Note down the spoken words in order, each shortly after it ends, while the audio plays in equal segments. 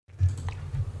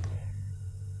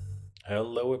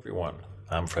Hello, everyone.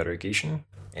 I'm Frederick Eashan,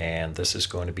 and this is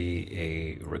going to be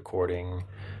a recording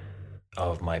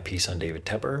of my piece on David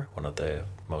Tepper, one of the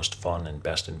most fun and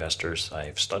best investors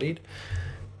I've studied.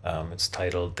 It's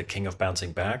titled "The King of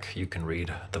Bouncing Back." You can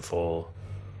read the full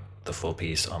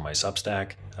piece on my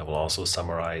Substack. I will also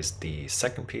summarize the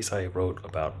second piece I wrote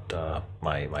about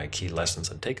my key lessons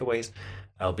and takeaways.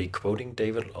 I'll be quoting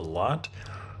David a lot.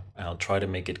 I'll try to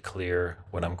make it clear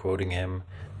when I'm quoting him.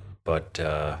 But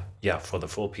for the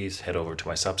full piece, head over to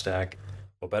my Substack.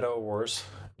 For better or worse,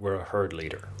 we're a herd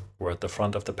leader. We're at the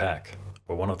front of the pack.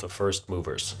 We're one of the first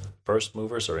movers. First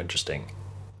movers are interesting.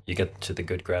 You get to the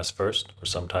good grass first, or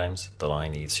sometimes the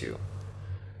lion eats you.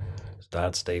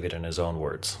 That's David in his own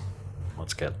words.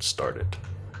 Let's get started.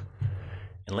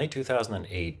 In late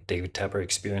 2008, David Tepper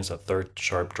experienced a third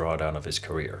sharp drawdown of his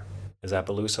career. His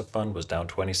Appaloosa fund was down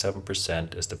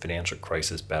 27% as the financial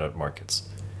crisis battered markets.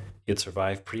 He had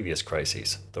survived previous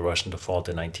crises, the Russian default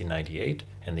in 1998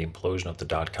 and the implosion of the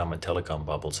dot-com and telecom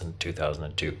bubbles in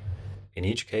 2002. In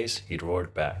each case, he'd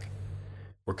roared back.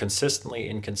 We're consistently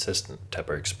inconsistent,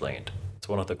 Tepper explained. It's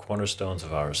one of the cornerstones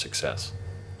of our success.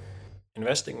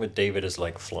 Investing with David is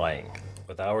like flying,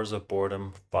 with hours of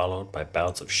boredom followed by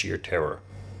bouts of sheer terror,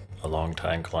 a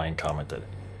longtime client commented.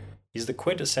 He's the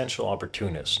quintessential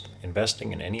opportunist,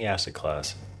 investing in any asset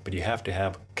class, but you have to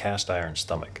have a cast iron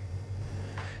stomach.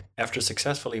 After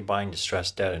successfully buying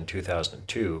distressed debt in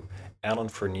 2002, Alain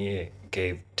Fournier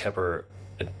gave Tepper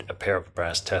a pair of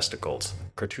brass testicles,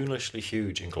 cartoonishly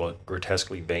huge and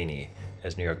grotesquely veiny,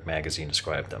 as New York Magazine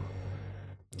described them.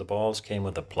 The balls came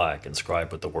with a plaque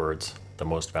inscribed with the words, "The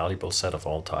most valuable set of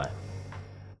all time."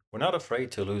 "We're not afraid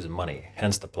to lose money,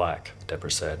 hence the plaque,"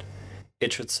 Tepper said.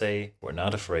 It should say, "We're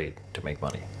not afraid to make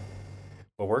money."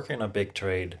 While working on a big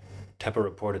trade, Tepper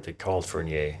reportedly called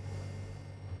Fournier,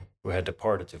 who had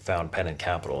departed to found Pennant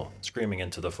Capital, screaming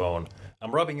into the phone,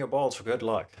 "I'm rubbing your balls for good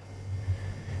luck."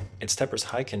 It's Tepper's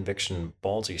high-conviction,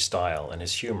 ballsy style and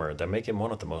his humor that make him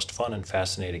one of the most fun and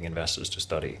fascinating investors to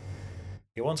study.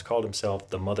 He once called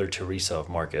himself the Mother Teresa of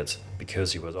markets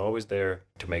because he was always there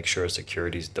to make sure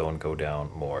securities don't go down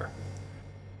more.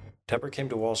 Tepper came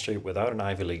to Wall Street without an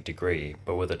Ivy League degree,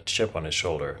 but with a chip on his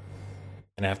shoulder.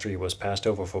 And after he was passed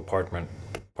over for partner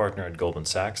at Goldman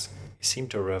Sachs, he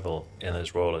seemed to revel in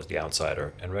his role as the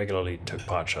outsider and regularly took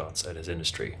potshots at his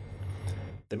industry.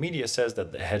 "The media says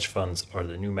that the hedge funds are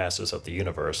the new masters of the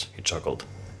universe," he chuckled.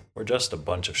 "We're just a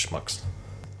bunch of schmucks."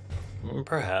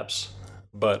 Perhaps,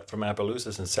 but from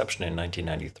Appaloosa's inception in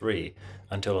 1993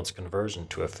 until its conversion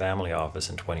to a family office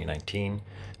in 2019,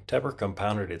 Tepper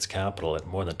compounded its capital at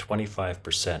more than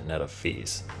 25% net of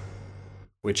fees,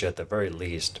 which at the very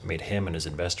least made him and his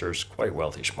investors quite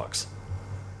wealthy schmucks.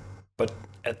 But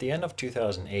at the end of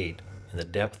 2008, in the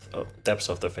depths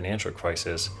of the financial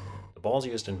crisis, the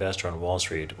ballsiest investor on Wall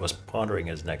Street was pondering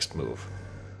his next move.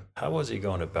 How was he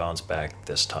going to bounce back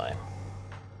this time?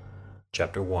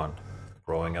 Chapter 1.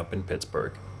 Growing up in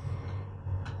Pittsburgh.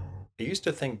 I used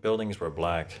to think buildings were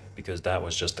black because that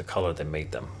was just the color that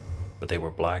made them, but they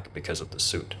were black because of the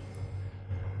suit.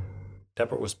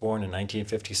 Tepper was born in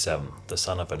 1957, the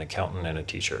son of an accountant and a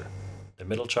teacher. The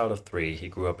middle child of three, he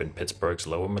grew up in Pittsburgh's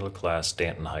lower-middle-class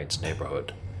Stanton Heights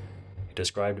neighborhood. He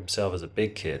described himself as a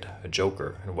big kid, a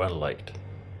joker, and well-liked.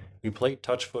 "We played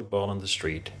touch football on the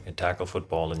street and tackle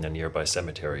football in the nearby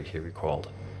cemetery," he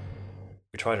recalled.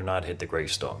 "We try to not hit the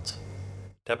gravestones."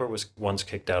 Tepper was once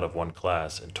kicked out of one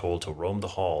class and told to roam the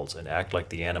halls and act like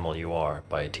the animal you are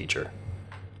by a teacher.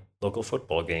 Local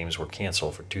football games were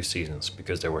canceled for 2 seasons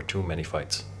because there were too many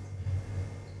fights.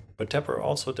 But Tepper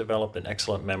also developed an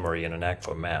excellent memory and a knack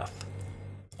for math.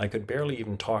 "I could barely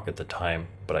even talk at the time,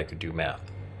 but I could do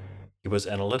math." He was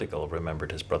analytical,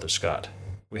 remembered his brother Scott.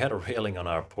 "We had a railing on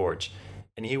our porch,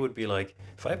 and he would be like,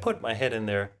 'If I put my head in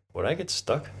there, would I get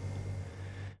stuck?'"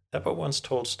 Tepper once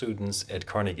told students at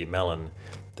Carnegie Mellon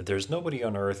that there's nobody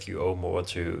on earth you owe more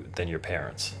to than your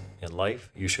parents. In life,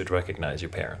 you should recognize your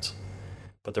parents.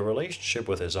 But the relationship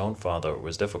with his own father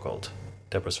was difficult.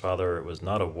 Tepper's father was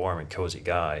not a warm and cozy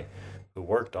guy who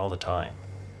worked all the time.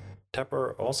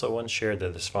 Tepper also once shared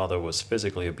that his father was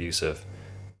physically abusive,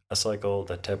 a cycle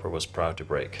that Tepper was proud to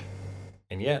break.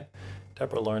 And yet,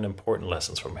 Tepper learned important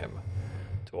lessons from him.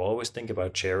 To always think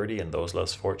about charity and those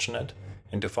less fortunate,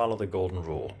 and to follow the golden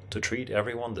rule, to treat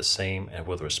everyone the same and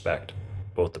with respect,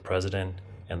 both the president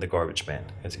and the garbage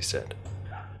man, as he said.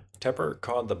 Tepper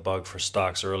caught the bug for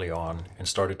stocks early on and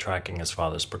started tracking his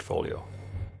father's portfolio.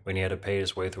 When he had to pay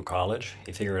his way through college,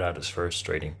 he figured out his first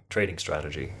trading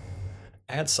strategy.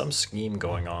 "I had some scheme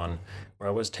going on where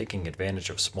I was taking advantage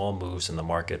of small moves in the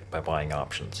market by buying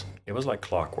options. It was like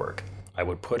clockwork. I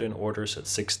would put in orders at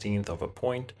 16th of a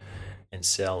point, and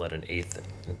sell at an eighth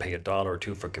and pay $1 or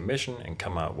 $2 for commission and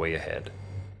come out way ahead.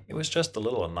 It was just a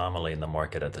little anomaly in the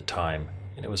market at the time,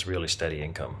 and it was really steady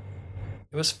income.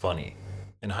 It was funny.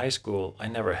 In high school, I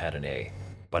never had an A,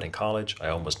 but in college, I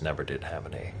almost never did have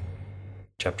an A.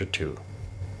 Chapter 2.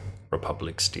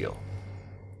 Republic Steel.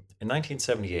 In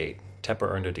 1978, Tepper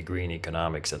earned a degree in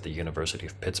economics at the University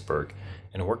of Pittsburgh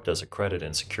and worked as a credit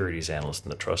and securities analyst in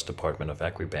the trust department of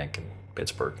Equibank in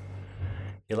Pittsburgh.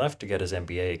 He left to get his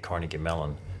MBA at Carnegie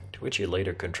Mellon, to which he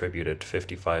later contributed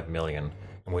 $55 million,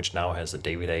 and which now has the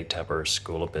David A. Tepper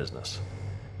School of Business.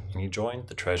 And he joined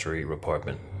the Treasury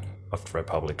Department of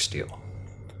Republic Steel.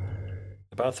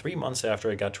 About 3 months after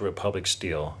I got to Republic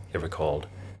Steel, he recalled,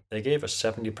 they gave a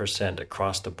 70%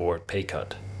 across-the-board pay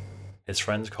cut. His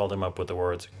friends called him up with the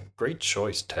words, "Great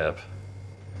choice, Tep."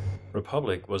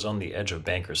 Republic was on the edge of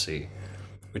bankruptcy,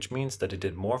 which means that it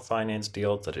did more finance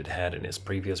deals than it had in its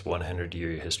previous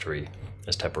 100-year history,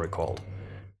 as Tepper recalled,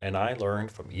 and I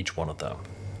learned from each one of them.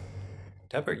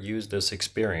 Tepper used this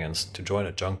experience to join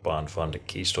a junk bond fund at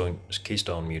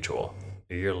Keystone Mutual.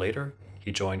 A year later,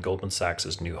 he joined Goldman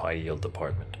Sachs' new high-yield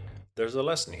department. There's a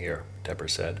lesson here, Tepper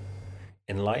said.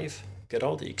 In life, get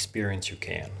all the experience you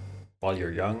can. While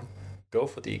you're young, go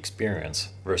for the experience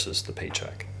versus the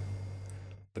paycheck.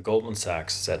 The Goldman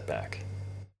Sachs setback.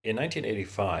 In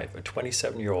 1985, a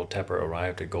 27-year-old Tepper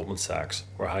arrived at Goldman Sachs,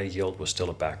 where high yield was still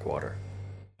a backwater.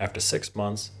 After 6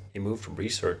 months, he moved from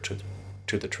research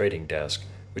to the trading desk,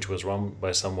 which was run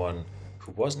by someone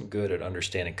who wasn't good at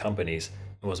understanding companies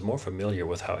and was more familiar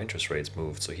with how interest rates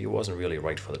moved, so he wasn't really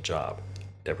right for the job,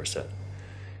 Tepper said.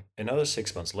 Another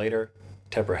 6 months later,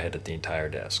 Tepper headed the entire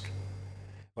desk.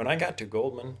 When I got to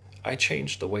Goldman, I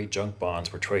changed the way junk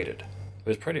bonds were traded. It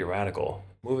was pretty radical,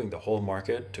 moving the whole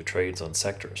market to trades on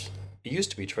sectors. It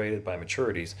used to be traded by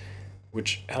maturities,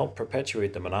 which helped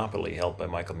perpetuate the monopoly held by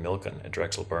Michael Milken at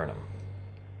Drexel Burnham.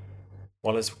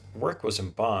 While his work was in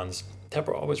bonds,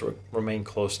 Tepper always remained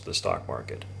close to the stock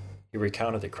market. He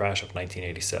recounted the crash of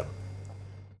 1987.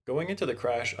 Going into the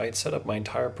crash, I had set up my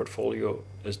entire portfolio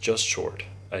as just short.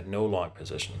 I had no long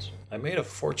positions. I made a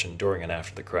fortune during and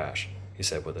after the crash, he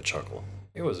said with a chuckle.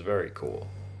 It was very cool.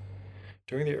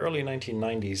 During the early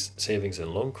 1990s savings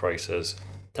and loan crisis,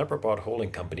 Tepper bought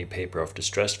holding company paper of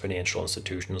distressed financial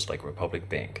institutions like Republic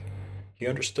Bank. He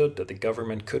understood that the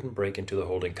government couldn't break into the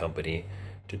holding company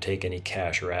to take any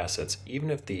cash or assets, even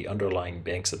if the underlying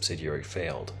bank subsidiary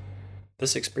failed.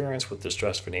 This experience with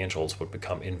distressed financials would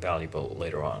become invaluable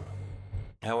later on.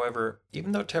 However,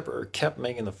 even though Tepper kept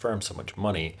making the firm so much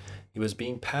money, he was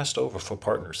being passed over for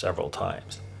partner several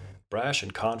times. Brash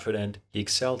and confident, he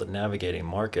excelled at navigating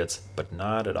markets, but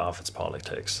not at office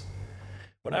politics.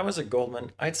 When I was at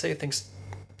Goldman, I'd say things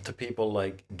to people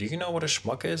like, "Do you know what a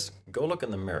schmuck is? Go look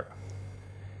in the mirror."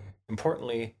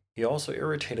 Importantly, he also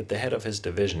irritated the head of his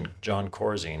division, John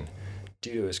Corzine,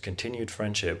 due to his continued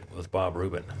friendship with Bob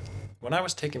Rubin. When I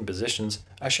was taking positions,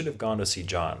 I should have gone to see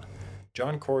John.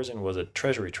 John Corzine was a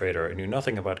treasury trader and knew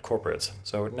nothing about corporates,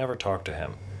 so I would never talk to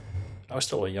him. I was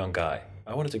still a young guy.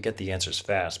 I wanted to get the answers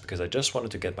fast because I just wanted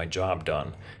to get my job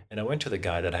done, and I went to the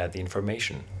guy that had the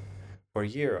information. For a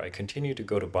year, I continued to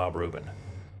go to Bob Rubin.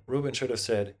 Rubin should have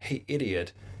said, "Hey,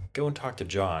 idiot, go and talk to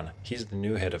John. He's the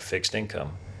new head of fixed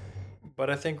income." But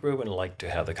I think Rubin liked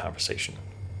to have the conversation.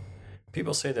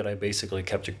 People say that I basically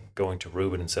kept going to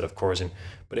Rubin instead of Corzine,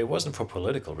 but it wasn't for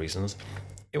political reasons.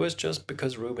 It was just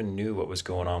because Rubin knew what was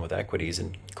going on with equities,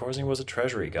 and Corzine was a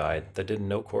treasury guy that didn't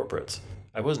know corporates.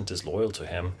 I wasn't disloyal to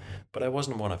him, but I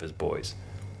wasn't one of his boys.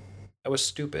 I was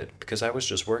stupid because I was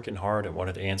just working hard and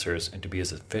wanted answers and to be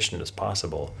as efficient as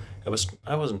possible. I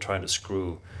wasn't trying to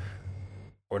screw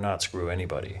or not screw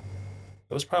anybody.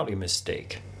 It was probably a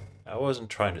mistake. I wasn't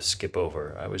trying to skip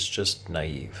over. I was just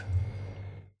naive.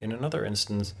 In another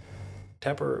instance,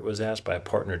 Tepper was asked by a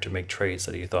partner to make trades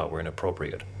that he thought were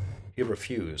inappropriate. He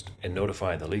refused and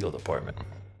notified the legal department.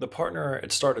 The partner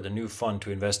had started a new fund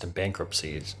to invest in bankrupt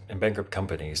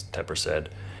companies, Tepper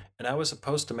said, and I was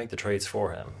supposed to make the trades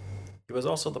for him. He was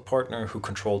also the partner who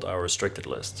controlled our restricted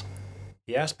list.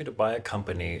 He asked me to buy a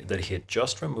company that he had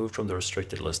just removed from the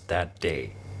restricted list that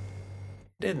day.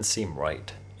 It didn't seem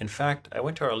right. In fact, I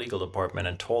went to our legal department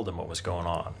and told them what was going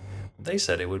on. They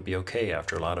said it would be okay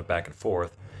after a lot of back and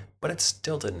forth, but it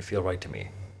still didn't feel right to me.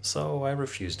 So I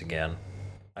refused again.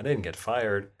 I didn't get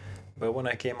fired, but when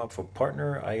I came up for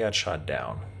partner, I got shot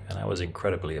down, and I was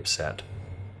incredibly upset.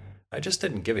 I just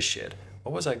didn't give a shit.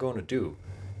 What was I going to do?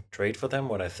 Trade for them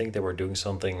when I think they were doing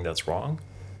something that's wrong?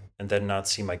 And then not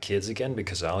see my kids again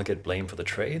because I'll get blamed for the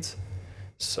trades?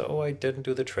 So I didn't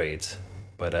do the trades,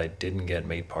 but I didn't get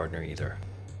made partner either.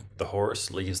 The horse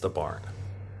leaves the barn.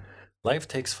 Life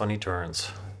takes funny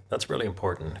turns. That's really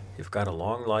important. You've got a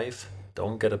long life,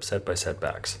 don't get upset by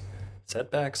setbacks.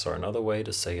 Setbacks are another way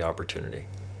to say opportunity.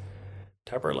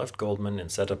 Tepper left Goldman and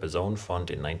set up his own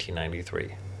fund in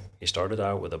 1993. He started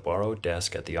out with a borrowed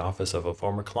desk at the office of a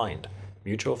former client,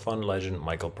 mutual fund legend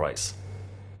Michael Price.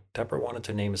 Tepper wanted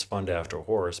to name his fund after a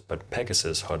horse, but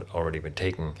Pegasus had already been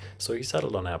taken, so he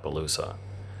settled on Appaloosa.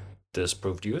 This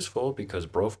proved useful because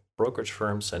brokerage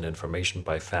firms send information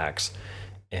by fax,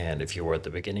 and if you were at the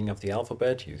beginning of the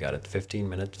alphabet, you got it 15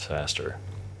 minutes faster.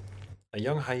 A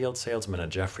young high-yield salesman at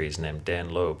Jefferies named Dan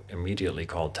Loeb immediately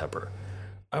called Tepper.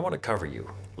 "I want to cover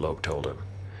you," Loeb told him.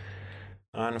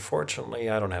 "Unfortunately,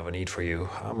 I don't have a need for you.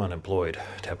 I'm unemployed,"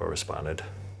 Tepper responded.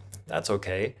 "That's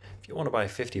okay. If you want to buy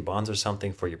 50 bonds or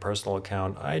something for your personal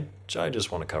account, I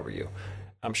just want to cover you.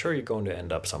 I'm sure you're going to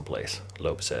end up someplace,"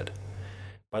 Loeb said.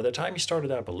 By the time he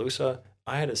started Appaloosa,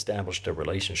 I had established a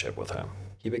relationship with him.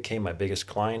 He became my biggest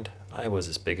client. I was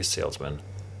his biggest salesman.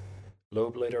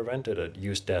 Loeb later rented a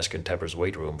used desk in Tepper's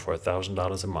weight room for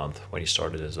 $1,000 a month when he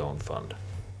started his own fund.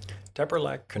 Tepper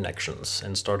lacked connections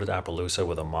and started Appaloosa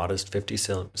with a modest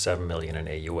 $57 million in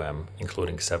AUM,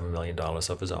 including $7 million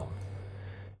of his own.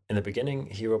 In the beginning,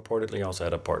 he reportedly also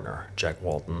had a partner, Jack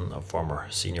Walton, a former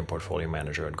senior portfolio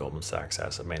manager at Goldman Sachs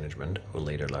Asset Management, who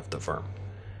later left the firm.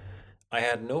 I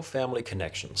had no family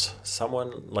connections.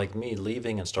 Someone like me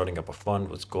leaving and starting up a fund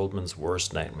was Goldman's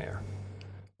worst nightmare.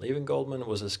 Leaving Goldman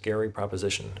was a scary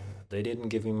proposition. They didn't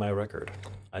give me my record.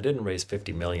 I didn't raise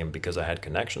 $50 million because I had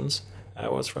connections. I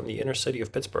was from the inner city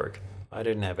of Pittsburgh. I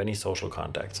didn't have any social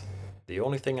contacts. The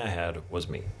only thing I had was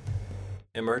me.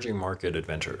 Emerging market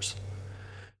adventures.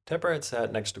 Tepper had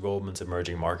sat next to Goldman's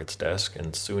emerging markets desk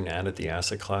and soon added the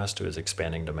asset class to his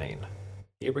expanding domain.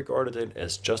 He regarded it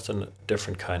as just a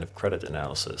different kind of credit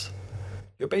analysis.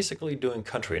 "You're basically doing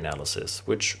country analysis,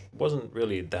 which wasn't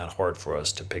really that hard for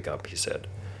us to pick up," he said.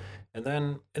 "And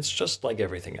then it's just like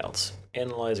everything else,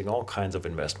 analyzing all kinds of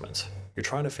investments. You're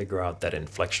trying to figure out that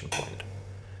inflection point."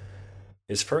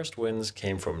 His first wins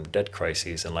came from debt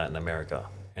crises in Latin America.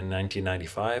 In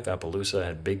 1995, Appaloosa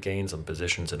had big gains on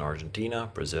positions in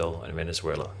Argentina, Brazil, and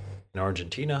Venezuela. In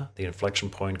Argentina, the inflection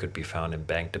point could be found in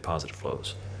bank deposit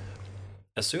flows.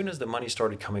 As soon as the money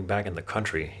started coming back in the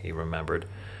country, he remembered,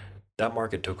 that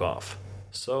market took off.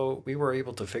 So we were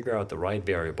able to figure out the right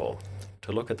variable,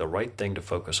 to look at the right thing to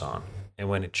focus on. And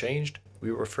when it changed,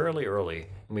 we were fairly early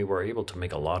and we were able to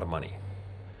make a lot of money.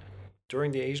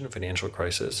 During the Asian financial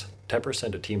crisis, Tepper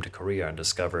sent a team to Korea and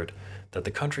discovered that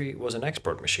the country was an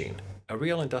export machine, a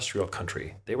real industrial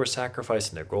country. They were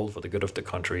sacrificing their gold for the good of the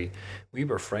country. We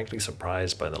were frankly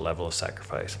surprised by the level of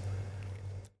sacrifice.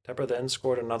 Tepper then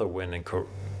scored another win in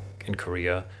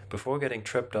Korea before getting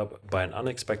tripped up by an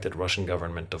unexpected Russian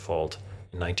government default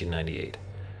in 1998.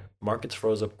 Markets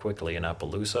froze up quickly and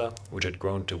Appaloosa, which had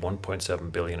grown to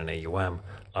 $1.7 billion in AUM,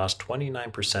 lost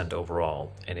 29%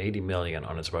 overall and $80 million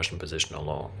on its Russian position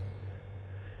alone.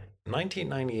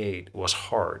 1998 was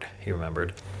hard, he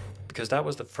remembered, because that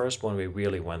was the first one we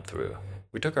really went through.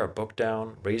 We took our book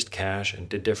down, raised cash, and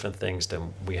did different things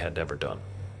than we had ever done.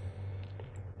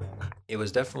 It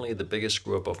was definitely the biggest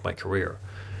screw-up of my career.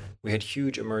 We had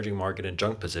huge emerging market and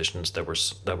junk positions that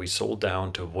we sold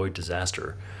down to avoid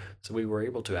disaster, so we were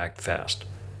able to act fast.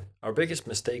 Our biggest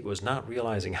mistake was not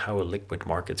realizing how illiquid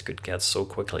markets could get so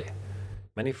quickly.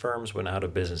 Many firms went out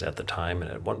of business at the time, and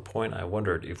at one point I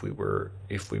wondered if we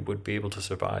would be able to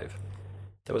survive.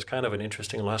 That was kind of an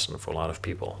interesting lesson for a lot of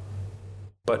people.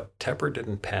 But Tepper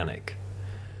didn't panic.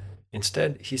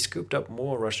 Instead, he scooped up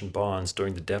more Russian bonds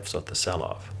during the depths of the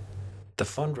sell-off. The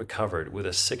fund recovered with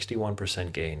a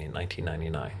 61% gain in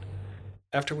 1999.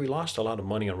 After we lost a lot of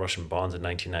money on Russian bonds in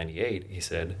 1998, he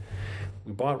said,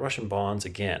 we bought Russian bonds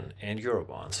again and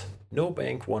Eurobonds. No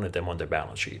bank wanted them on their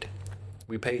balance sheet.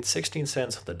 We paid 16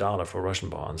 cents on the dollar for Russian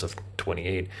bonds of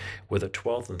 28 with a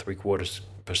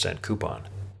 12.75% coupon.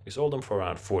 We sold them for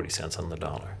around 40 cents on the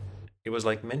dollar. It was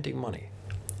like minting money.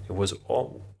 It was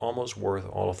almost worth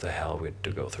all of the hell we had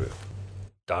to go through.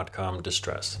 .com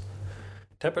distress.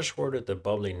 Tepper shorted the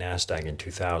bubbly NASDAQ in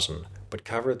 2000, but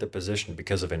covered the position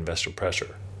because of investor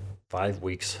pressure, 5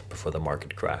 weeks before the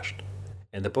market crashed.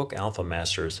 In the book Alpha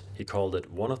Masters, he called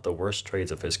it one of the worst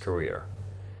trades of his career.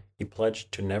 He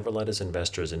pledged to never let his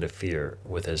investors interfere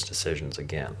with his decisions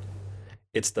again.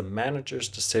 It's the manager's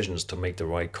decisions to make the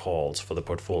right calls for the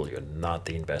portfolio, not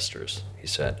the investors, he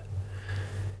said.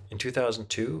 In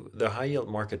 2002, the high-yield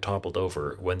market toppled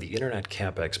over when the internet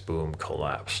capex boom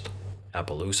collapsed.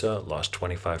 Appaloosa lost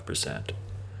 25%.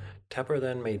 Tepper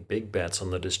then made big bets on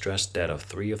the distressed debt of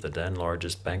 3 of the then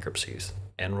largest bankruptcies,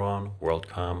 Enron,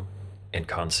 WorldCom, and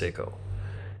Conseco.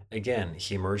 Again,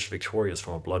 he emerged victorious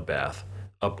from a bloodbath.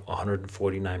 up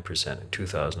 149% in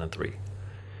 2003.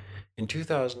 In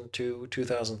 2002,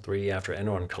 2003, after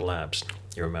Enron collapsed,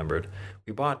 you remembered,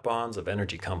 we bought bonds of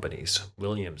energy companies,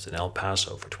 Williams and El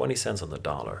Paso, for 20 cents on the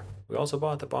dollar. We also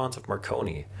bought the bonds of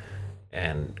Marconi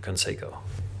and Conseco.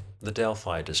 The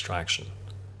Delphi distraction.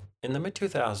 In the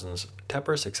mid-2000s,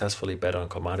 Tepper successfully bet on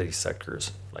commodity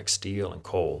sectors like steel and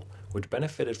coal, which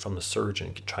benefited from the surge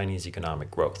in Chinese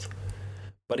economic growth.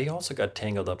 But he also got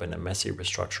tangled up in a messy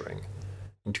restructuring.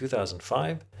 In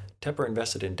 2005, Tepper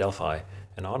invested in Delphi,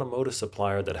 an automotive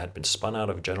supplier that had been spun out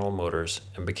of General Motors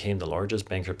and became the largest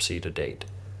bankruptcy to date.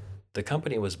 The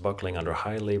company was buckling under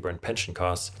high labor and pension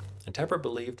costs, and Tepper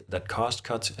believed that cost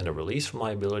cuts and a release from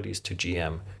liabilities to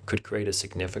GM could create a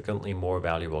significantly more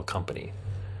valuable company.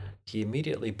 He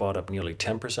immediately bought up nearly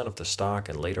 10% of the stock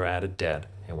and later added debt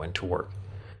and went to work.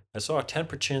 I saw a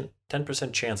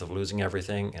 10% chance of losing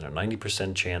everything and a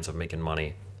 90% chance of making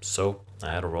money, so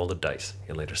I had to roll the dice,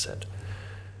 he later said.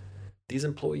 These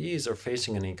employees are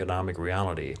facing an economic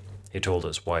reality, he told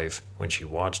his wife when she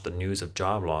watched the news of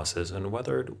job losses and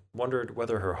wondered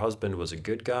whether her husband was a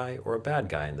good guy or a bad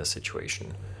guy in this situation.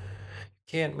 You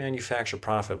can't manufacture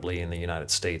profitably in the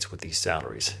United States with these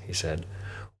salaries, he said.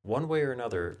 One way or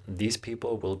another, these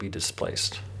people will be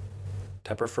displaced.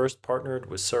 Tepper first partnered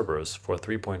with Cerberus for a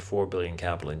 $3.4 billion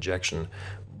capital injection,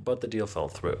 but the deal fell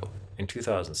through. In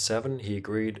 2007, he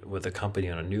agreed with the company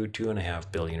on a new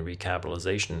 $2.5 billion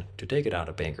recapitalization to take it out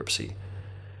of bankruptcy.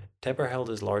 Tepper held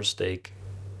his large stake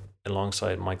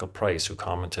alongside Michael Price, who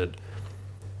commented,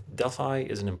 Delphi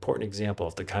is an important example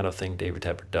of the kind of thing David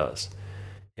Tepper does.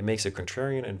 It makes a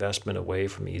contrarian investment away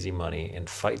from easy money and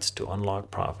fights to unlock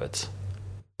profits.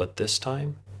 But this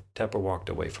time, Tepper walked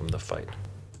away from the fight.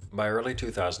 By early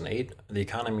 2008, the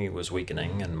economy was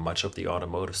weakening and much of the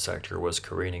automotive sector was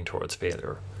careening towards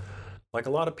failure. Like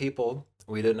a lot of people,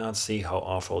 we did not see how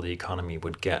awful the economy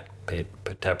would get,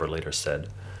 Tepper later said.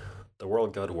 The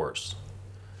world got worse.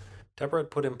 Tepper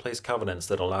had put in place covenants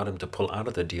that allowed him to pull out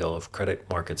of the deal if credit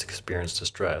markets experienced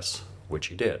distress, which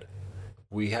he did.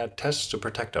 We had tests to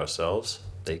protect ourselves.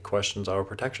 They questioned our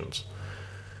protections.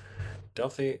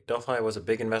 Delphi was a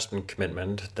big investment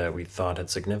commitment that we thought had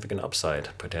significant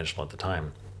upside potential at the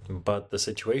time. But the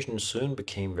situation soon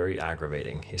became very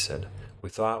aggravating, he said. We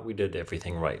thought we did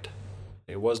everything right.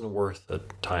 It wasn't worth the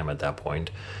time at that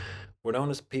point. We're known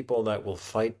as people that will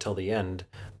fight till the end,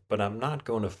 but I'm not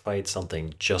going to fight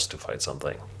something just to fight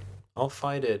something. I'll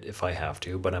fight it if I have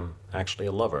to, but I'm actually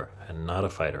a lover and not a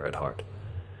fighter at heart.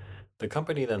 The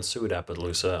company then sued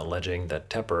Appaloosa, alleging that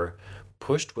Tepper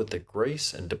pushed with the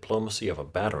grace and diplomacy of a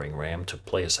battering ram to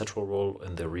play a central role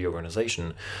in the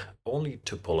reorganization, only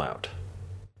to pull out.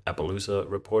 Appaloosa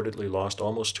reportedly lost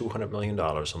almost $200 million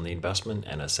on the investment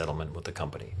and a settlement with the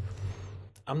company.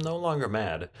 I'm no longer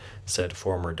mad, said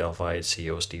former Delphi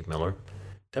CEO Steve Miller.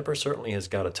 Tepper certainly has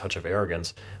got a touch of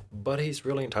arrogance, but he's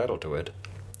really entitled to it.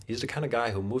 He's the kind of guy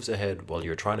who moves ahead while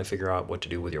you're trying to figure out what to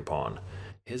do with your pawn.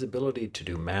 His ability to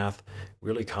do math,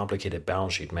 really complicated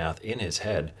balance sheet math in his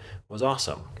head, was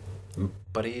awesome,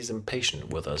 but he's impatient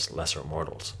with us lesser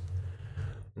mortals.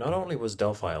 Not only was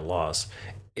Delphi a loss,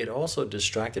 it also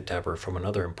distracted Tepper from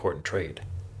another important trade.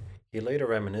 He later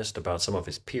reminisced about some of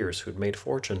his peers who'd made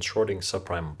fortunes shorting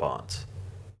subprime bonds.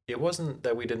 It wasn't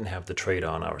that we didn't have the trade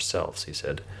on ourselves, he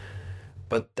said,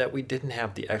 but that we didn't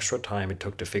have the extra time it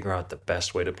took to figure out the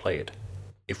best way to play it.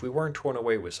 If we weren't torn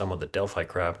away with some of the Delphi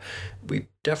crap, we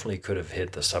definitely could have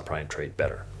hit the subprime trade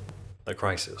better. The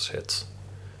crisis hits.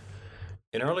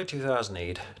 In early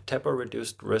 2008, Tepper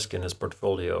reduced risk in his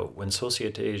portfolio when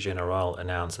Societe Generale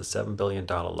announced a $7 billion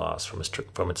loss from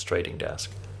its trading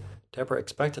desk. Tepper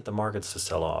expected the markets to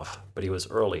sell off, but he was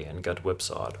early and got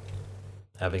whipsawed.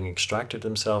 Having extracted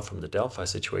himself from the Delphi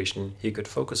situation, he could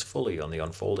focus fully on the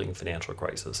unfolding financial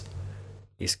crisis.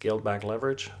 He scaled back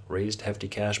leverage, raised hefty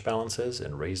cash balances,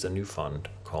 and raised a new fund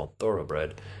called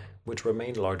Thoroughbred, which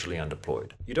remained largely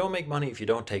undeployed. You don't make money if you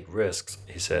don't take risks,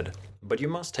 he said, but you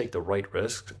must take the right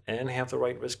risks and have the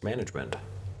right risk management.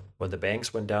 When the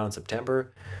banks went down in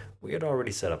September, we had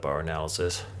already set up our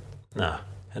analysis.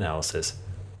 Analysis.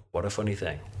 What a funny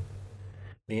thing.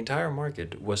 The entire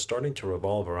market was starting to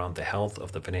revolve around the health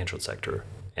of the financial sector,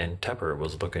 and Tepper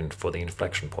was looking for the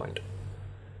inflection point.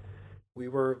 We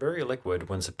were very liquid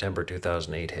when September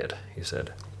 2008 hit, he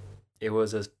said. It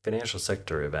was a financial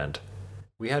sector event.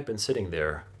 We had been sitting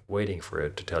there, waiting for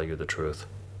it, to tell you the truth.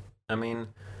 I mean,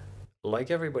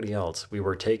 like everybody else, we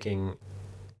were taken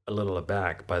a little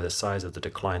aback by the size of the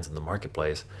declines in the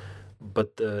marketplace,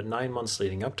 but the 9 months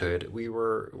leading up to it, we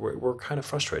were kind of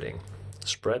frustrating.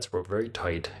 Spreads were very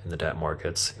tight in the debt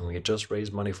markets, and we had just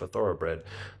raised money for Thoroughbred,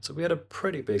 so we had a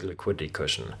pretty big liquidity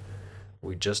cushion.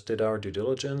 We just did our due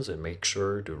diligence and make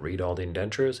sure to read all the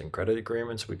indentures and credit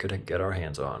agreements we could get our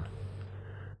hands on.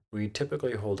 We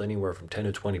typically hold anywhere from 10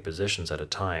 to 20 positions at a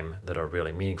time that are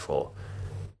really meaningful,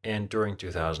 and during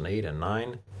 2008 and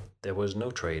 9, there was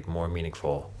no trade more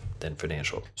meaningful than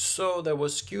financial. So there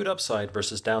was skewed upside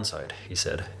versus downside, he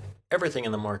said. Everything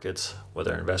in the markets,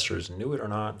 whether investors knew it or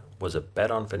not, was a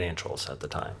bet on financials at the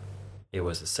time. It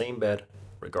was the same bet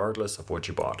regardless of what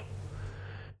you bought.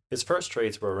 His first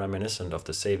trades were reminiscent of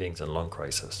the savings and loan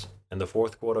crisis. In the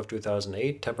fourth quarter of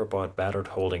 2008, Tepper bought battered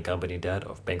holding company debt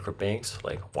of bankrupt banks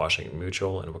like Washington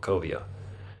Mutual and Wachovia.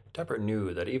 Tepper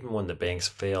knew that even when the banks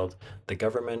failed, the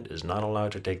government is not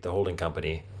allowed to take the holding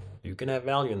company. You can have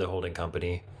value in the holding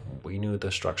company. We knew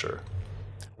the structure.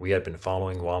 We had been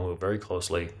following WAMU very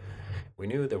closely. We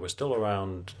knew there was still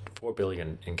around $4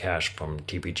 billion in cash from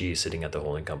TPG sitting at the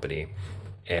holding company,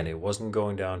 and it wasn't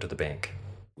going down to the bank.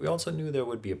 We also knew there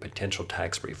would be a potential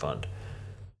tax refund.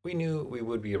 We knew we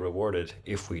would be rewarded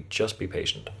if we'd just be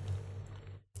patient.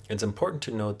 It's important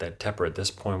to note that Tepper at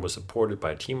this point was supported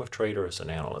by a team of traders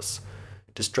and analysts.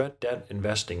 Distressed debt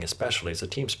investing especially is a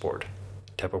team sport.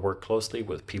 Tepper worked closely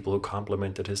with people who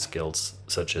complemented his skills,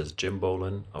 such as Jim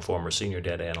Boland, a former senior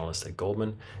debt analyst at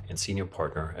Goldman and senior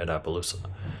partner at Appaloosa.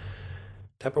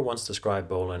 Tepper once described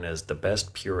Boland as the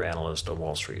best pure analyst on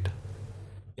Wall Street.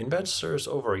 Investors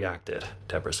overreacted,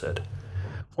 Tepper said.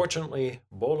 Fortunately,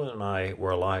 Boland and I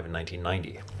were alive in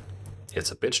 1990.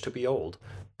 It's a bitch to be old,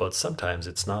 but sometimes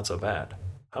it's not so bad.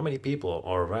 How many people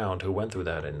are around who went through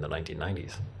that in the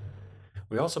 1990s?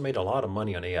 We also made a lot of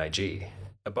money on AIG.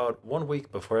 About 1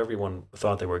 week before everyone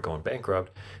thought they were going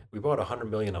bankrupt, we bought $100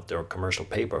 million of their commercial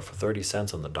paper for 30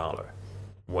 cents on the dollar.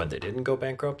 When they didn't go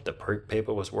bankrupt, the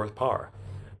paper was worth par.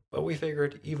 But we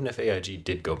figured even if AIG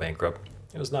did go bankrupt,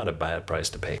 it was not a bad price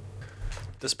to pay.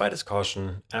 Despite its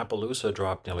caution, Appaloosa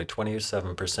dropped nearly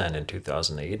 27% in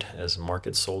 2008 as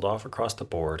markets sold off across the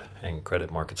board and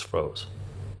credit markets froze.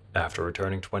 After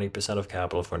returning 20% of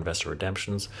capital for investor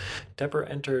redemptions, Tepper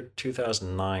entered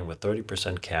 2009 with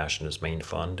 30% cash in his main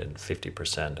fund and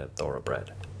 50% at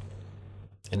Thoroughbred.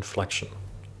 Inflection.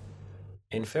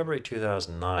 In February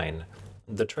 2009,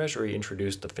 the Treasury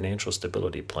introduced the Financial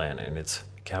Stability Plan and its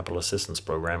Capital Assistance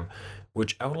Program,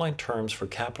 which outlined terms for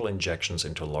capital injections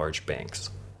into large banks.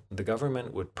 The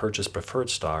government would purchase preferred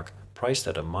stock priced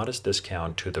at a modest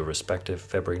discount to the respective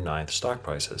February 9th stock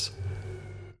prices.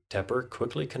 Tepper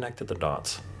quickly connected the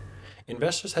dots.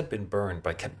 Investors had been burned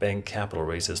by bank capital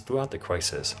raises throughout the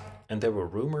crisis, and there were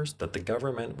rumors that the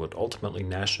government would ultimately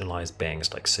nationalize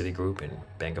banks like Citigroup and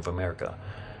Bank of America.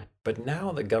 But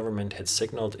now the government had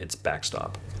signaled its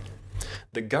backstop.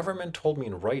 The government told me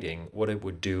in writing what it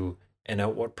would do and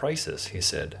at what prices, he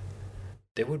said.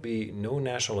 There would be no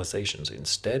nationalizations.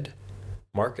 Instead,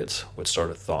 markets would start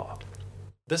to thaw.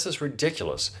 This is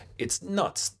ridiculous. It's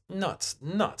nuts, nuts,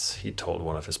 nuts, he told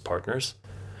one of his partners.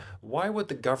 Why would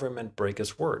the government break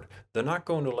its word? They're not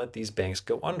going to let these banks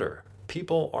go under.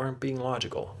 People aren't being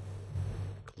logical.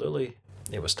 Clearly,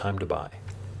 it was time to buy.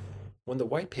 When the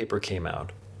white paper came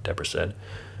out, Tepper said,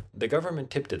 the government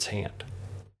tipped its hand.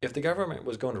 If the government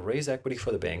was going to raise equity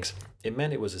for the banks, it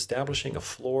meant it was establishing a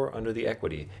floor under the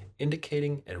equity,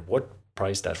 indicating at what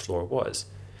price that floor was.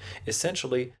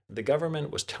 Essentially, the government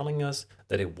was telling us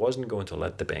that it wasn't going to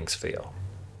let the banks fail.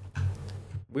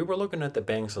 We were looking at the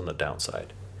banks on the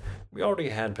downside. We already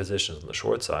had positions on the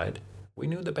short side. We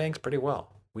knew the banks pretty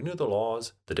well. We knew the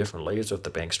laws, the different layers of the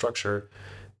bank structure.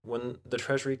 When the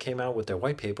Treasury came out with their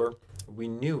white paper, we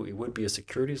knew it would be a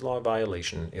securities law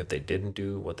violation if they didn't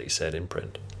do what they said in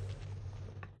print.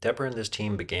 Tepper and his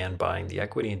team began buying the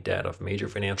equity and debt of major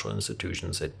financial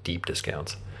institutions at deep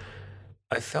discounts.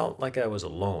 I felt like I was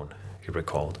alone, he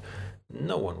recalled.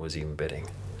 No one was even bidding.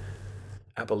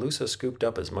 Appaloosa scooped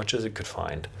up as much as it could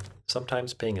find,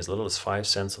 sometimes paying as little as 5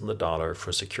 cents on the dollar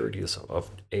for securities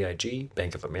of AIG,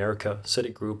 Bank of America,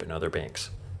 Citigroup, and other banks.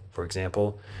 For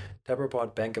example, Tepper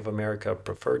bought Bank of America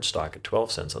preferred stock at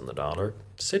 12 cents on the dollar,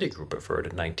 Citigroup preferred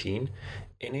at 19,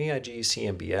 and AIG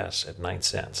CMBS at 9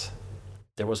 cents.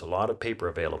 There was a lot of paper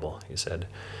available, he said,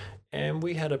 and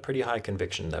we had a pretty high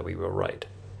conviction that we were right.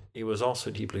 It was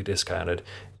also deeply discounted.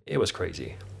 It was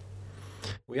crazy.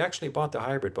 We actually bought the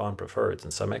hybrid bond preferreds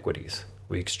and some equities.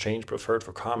 We exchanged preferred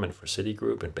for common for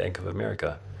Citigroup and Bank of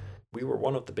America. We were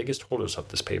one of the biggest holders of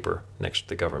this paper, next to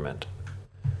the government.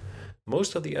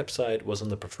 Most of the upside was on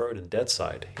the preferred and debt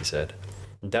side, he said.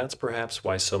 That's perhaps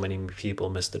why so many people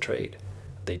missed the trade.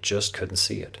 They just couldn't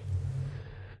see it.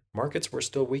 Markets were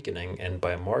still weakening, and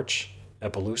by March,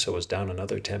 Appaloosa was down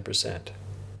another 10%.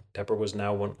 Tepper was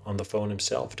now on the phone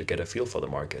himself to get a feel for the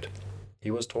market.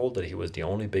 He was told that he was the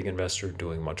only big investor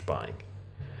doing much buying.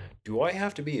 Do I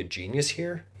have to be a genius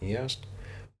here? He asked.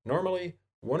 Normally,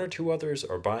 one or two others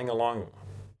are buying along.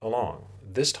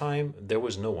 This time there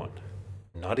was no one.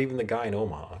 Not even the guy in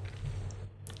Omaha.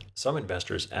 Some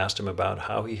investors asked him about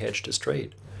how he hedged his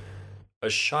trade. A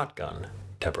shotgun,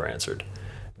 Tepper answered.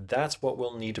 That's what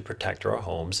we'll need to protect our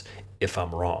homes if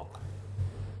I'm wrong.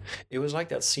 It was like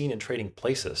that scene in Trading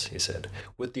Places, he said,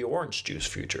 with the orange juice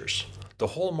futures. The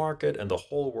whole market and the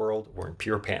whole world were in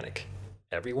pure panic.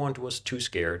 Everyone was too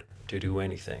scared to do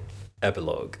anything.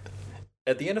 Epilogue.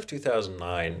 At the end of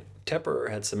 2009, Tepper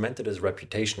had cemented his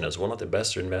reputation as one of the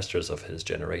best investors of his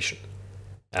generation.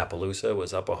 Appaloosa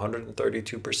was up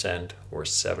 132%, or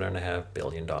 $7.5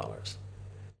 billion.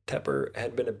 Tepper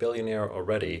had been a billionaire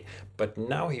already, but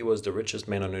now he was the richest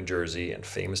man in New Jersey and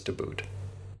famous to boot.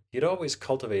 He had always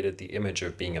cultivated the image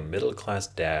of being a middle-class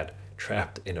dad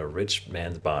trapped in a rich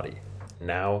man's body.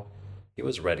 Now, he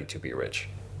was ready to be rich.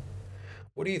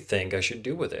 What do you think I should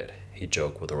do with it? He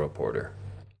joked with a reporter.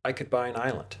 I could buy an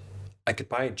island. I could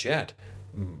buy a jet,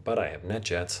 but I have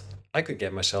NetJets. I could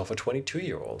get myself a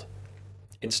 22-year-old.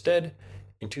 Instead,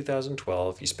 in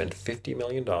 2012, he spent $50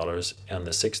 million on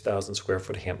the 6,000 square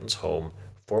foot Hamptons home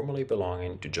formerly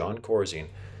belonging to John Corzine,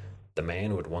 the man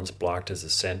who had once blocked his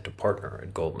ascent to partner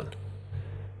at Goldman.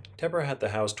 Tepper had the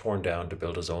house torn down to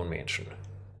build his own mansion.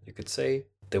 You could say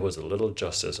there was a little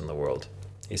justice in the world,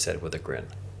 he said with a grin.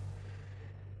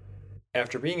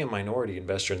 After being a minority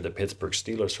investor in the Pittsburgh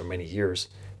Steelers for many years,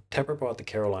 Tepper bought the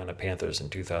Carolina Panthers in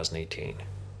 2018.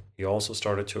 He also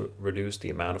started to reduce the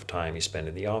amount of time he spent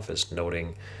in the office,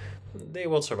 noting, "They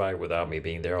will survive without me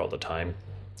being there all the time.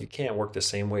 You can't work the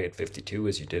same way at 52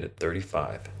 as you did at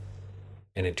 35.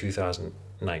 And in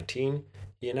 2019,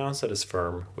 he announced that his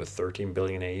firm, with $13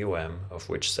 billion AUM, of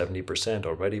which 70%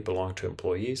 already belonged to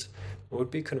employees,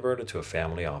 would be converted to a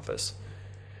family office.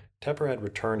 Tepper had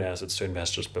returned assets to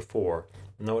investors before,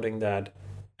 noting that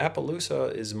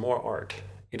Appaloosa is more art.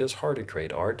 It is hard to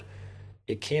create art.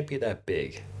 It can't be that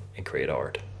big and create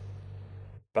art.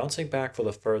 Bouncing back for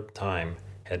the third time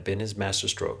had been his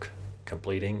masterstroke,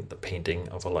 completing the painting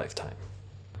of a lifetime.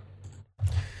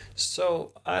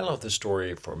 So, I love this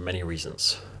story for many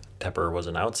reasons. Tepper was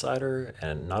an outsider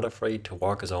and not afraid to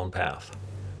walk his own path.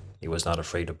 He was not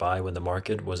afraid to buy when the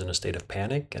market was in a state of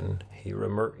panic, and he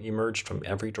emerged from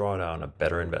every drawdown a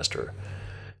better investor.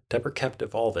 Tepper kept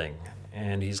evolving,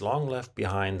 and he's long left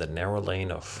behind the narrow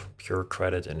lane of pure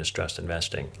credit and distressed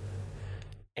investing.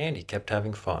 And he kept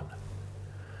having fun.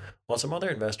 While some other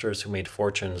investors who made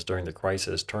fortunes during the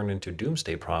crisis turned into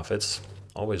doomsday prophets,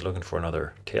 always looking for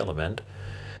another tail event,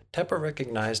 Tepper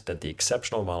recognized that the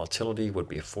exceptional volatility would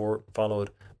be followed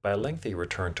by a lengthy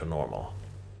return to normal.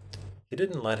 He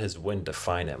didn't let his win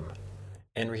define him,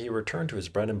 and he returned to his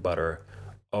bread and butter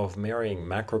of marrying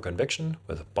macro conviction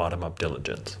with bottom-up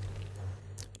diligence.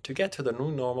 To get to the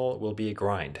new normal will be a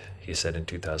grind, he said in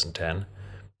 2010.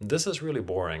 This is really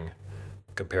boring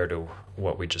compared to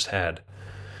what we just had.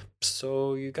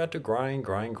 So you got to grind.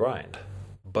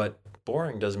 But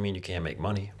boring doesn't mean you can't make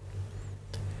money.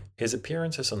 His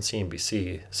appearances on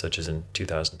CNBC, such as in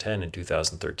 2010 and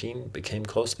 2013, became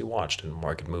closely watched and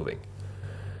market moving.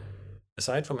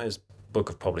 Aside from his book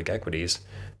of public equities,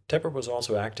 Tepper was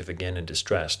also active again in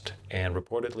distressed and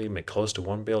reportedly made close to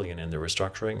 $1 billion in the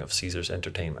restructuring of Caesars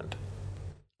Entertainment.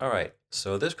 All right,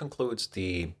 so this concludes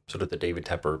the David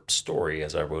Tepper story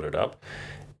as I wrote it up,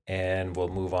 and we'll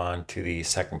move on to the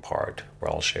second part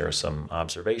where I'll share some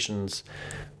observations,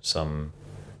 some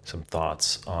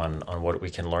thoughts on what we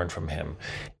can learn from him.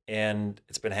 And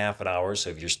it's been half an hour, so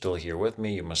if you're still here with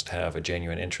me, you must have a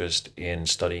genuine interest in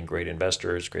studying great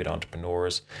investors, great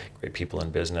entrepreneurs, great people in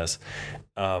business.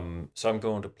 So I'm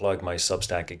going to plug my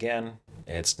Substack again.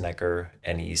 It's Neckar,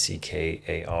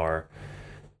 Neckar,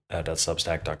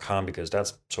 .substack.com, because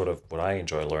that's sort of what I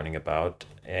enjoy learning about.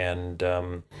 And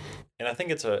I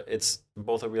think it's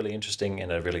both a really interesting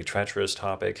and a really treacherous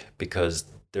topic, because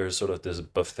there's sort of this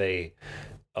buffet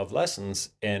of lessons,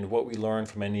 and what we learn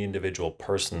from any individual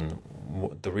person,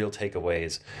 the real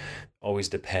takeaways always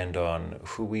depend on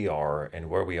who we are and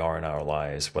where we are in our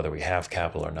lives, whether we have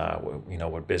capital or not,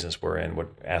 what business we're in, what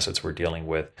assets we're dealing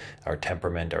with, our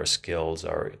temperament, our skills,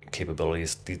 our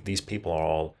capabilities. These people are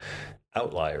all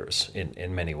outliers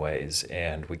in many ways,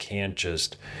 and we can't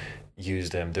just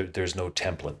use them. There's no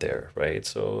template there, right?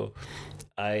 So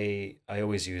I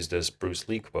always use this Bruce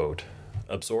Lee quote: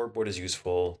 absorb what is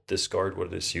useful, discard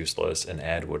what is useless, and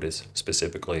add what is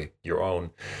specifically your own.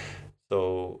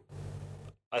 So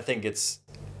I think it's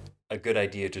a good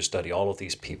idea to study all of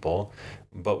these people,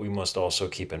 but we must also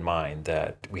keep in mind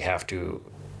that we have to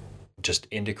just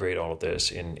integrate all of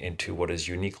this into what is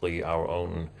uniquely our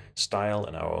own style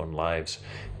and our own lives.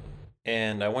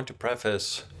 And I want to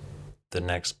preface the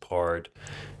next part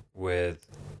with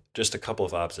just a couple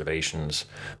of observations.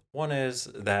 One is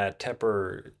that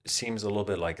Tepper seems a little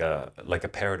bit like a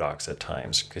paradox at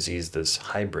times because he's this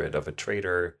hybrid of a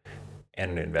trader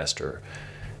and an investor.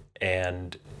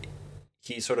 And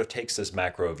he sort of takes this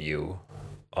macro view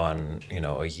on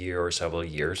a year or several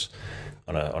years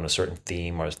on a certain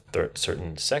theme or a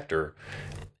certain sector,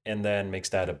 and then makes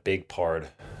that a big part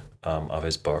of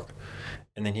his book.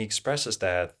 And then he expresses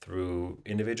that through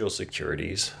individual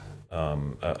securities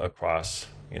across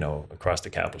the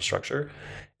capital structure,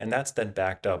 and that's then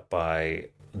backed up by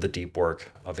the deep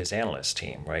work of his analyst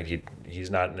team. Right? He's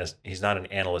not an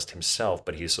analyst himself,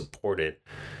 but he's supported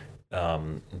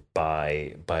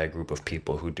by a group of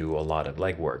people who do a lot of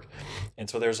legwork, and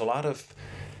so there's a lot of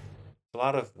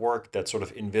work that's sort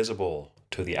of invisible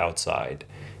to the outside,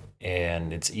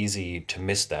 and it's easy to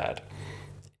miss that.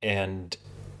 And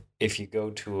if you go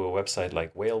to a website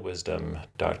like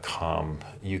whalewisdom.com,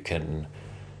 you can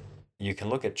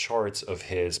look at charts of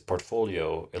his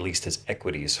portfolio, at least his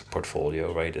equities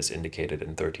portfolio, right, as indicated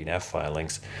in 13F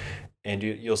filings. And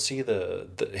you'll see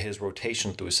his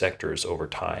rotation through sectors over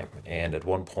time. And at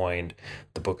one point,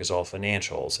 the book is all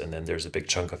financials, and then there's a big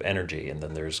chunk of energy, and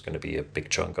then there's going to be a big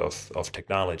chunk of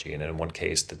technology. And in one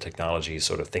case, the technology is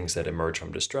sort of things that emerge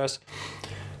from distress.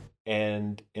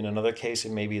 And in another case,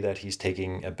 it may be that he's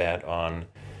taking a bet on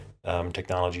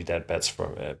technology that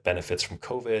benefits from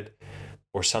COVID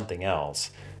or something else,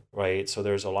 right? So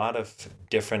there's a lot of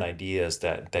different ideas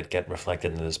that get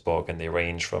reflected in this book, and they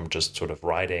range from just sort of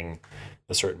riding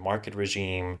a certain market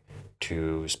regime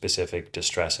to specific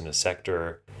distress in a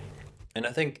sector. And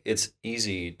I think it's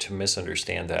easy to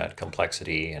misunderstand that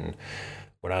complexity, and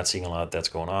we're not seeing a lot that's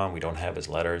going on. We don't have his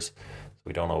letters.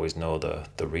 We don't always know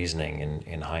the reasoning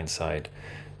in hindsight.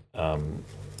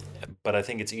 But I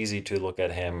think it's easy to look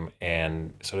at him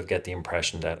and sort of get the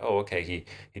impression that, oh, okay,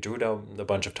 he drew down a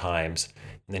bunch of times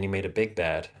and then he made a big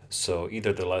bet. So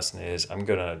either the lesson is I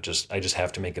just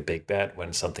have to make a big bet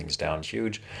when something's down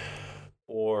huge,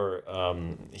 or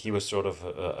he was sort of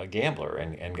a gambler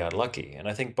and got lucky. And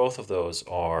I think both of those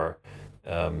are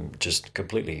just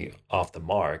completely off the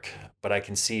mark, but I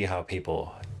can see how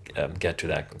people get to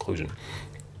that conclusion.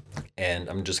 And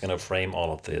I'm just going to frame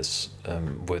all of this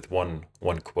with one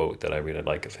quote that I really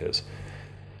like of his.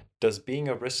 Does being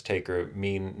a risk taker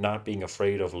mean not being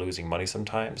afraid of losing money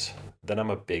sometimes? Then I'm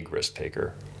a big risk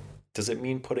taker. Does it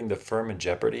mean putting the firm in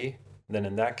jeopardy? Then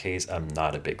in that case, I'm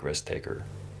not a big risk taker.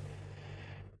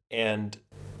 And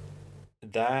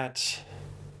that's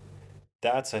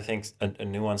I think a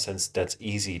nuance sense that's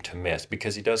easy to miss,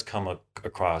 because he does come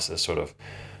across as sort of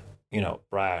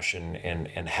brash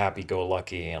and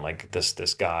happy-go-lucky, and like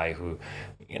this guy who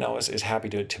is happy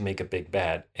to make a big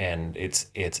bet. And it's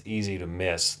easy to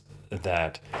miss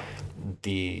that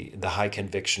the high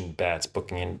conviction bets,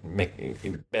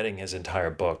 betting his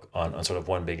entire book on sort of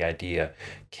one big idea,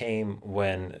 came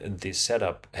when the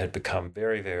setup had become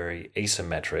very, very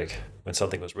asymmetric, when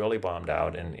something was really bombed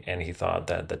out, and he thought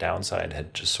that the downside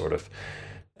had just sort of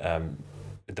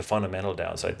the fundamental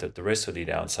downside, the risk of the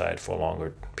downside for a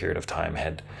longer period of time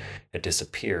had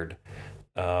disappeared.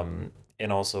 And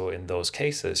also in those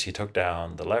cases, he took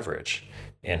down the leverage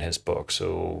in his book.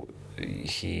 So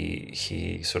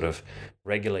he sort of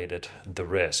regulated the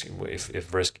risk.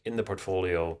 If risk in the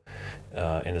portfolio,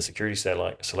 in the security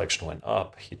selection went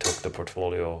up, he took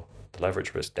the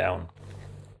leverage risk down.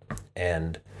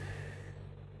 And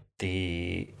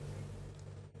the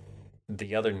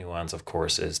other nuance, of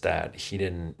course, is that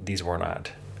these were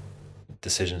not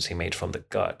decisions he made from the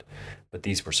gut, but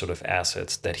these were sort of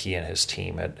assets that he and his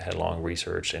team had long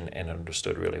researched and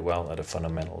understood really well at a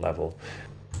fundamental level.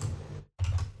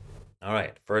 All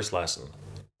right, first lesson: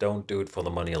 don't do it for the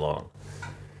money alone.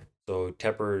 So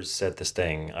Tepper said this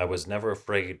thing: I was never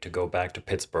afraid to go back to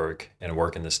Pittsburgh and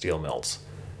work in the steel mills.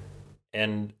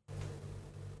 And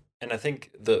I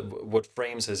think what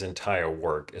frames his entire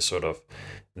work is sort of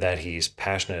that he's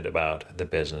passionate about the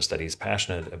business, that he's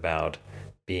passionate about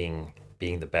being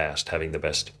the best, having the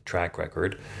best track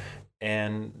record,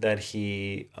 and that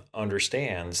he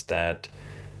understands that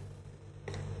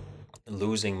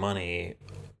losing money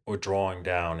or drawing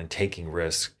down and taking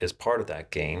risks is part of that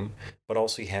game, but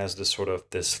also he has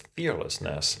this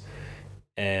fearlessness,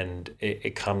 and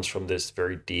it comes from this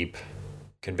very deep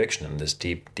conviction and this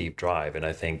deep drive. And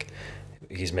I think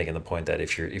he's making the point that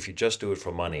if you just do it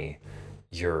for money,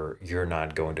 you're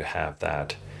not going to have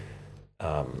that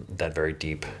very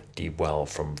deep well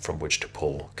from which to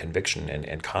pull conviction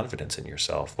and confidence in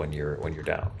yourself when you're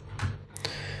down.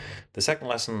 The second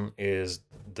lesson is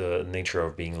the nature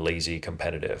of being lazy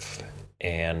competitive.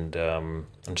 And I'm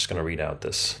just going to read out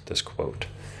this quote.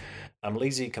 I'm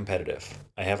lazy competitive.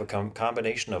 I have a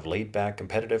combination of laid-back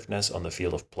competitiveness on the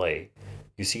field of play.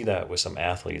 You see that with some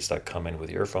athletes that come in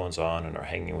with earphones on and are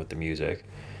hanging with the music.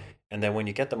 And then when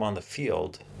you get them on the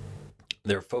field,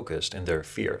 they're focused and they're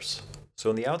fierce. So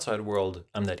in the outside world,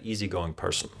 I'm that easygoing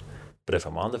person. But if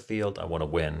I'm on the field, I want to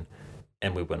win,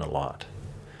 and we win a lot.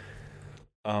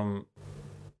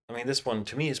 I mean, this one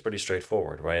to me is pretty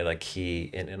straightforward, right? Like he,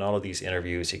 in all of these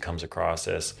interviews, he comes across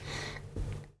as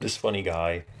this funny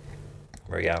guy,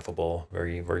 very affable,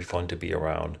 very, very fun to be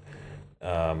around.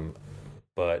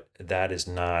 But that is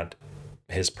not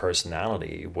his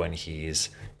personality when he's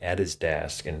at his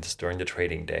desk and it's during the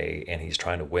trading day and he's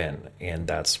trying to win. And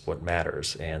that's what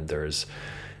matters. And there's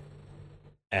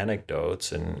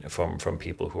anecdotes and from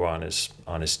people who are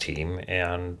on his team,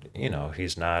 and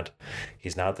he's not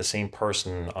the same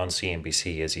person on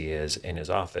CNBC as he is in his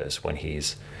office when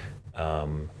he's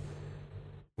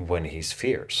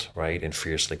fierce, right, and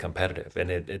fiercely competitive.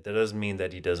 And it doesn't mean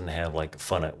that he doesn't have like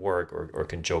fun at work or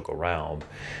can joke around,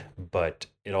 but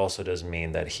it also doesn't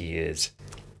mean that he is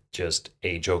just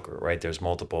a joker, right? There's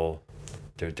multiple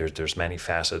there's many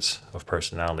facets of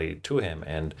personality to him,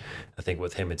 and I think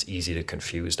with him it's easy to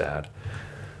confuse that.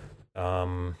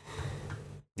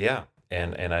 Yeah,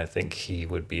 and I think he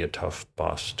would be a tough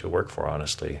boss to work for,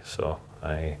 honestly. So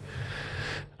I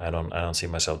don't see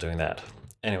myself doing that.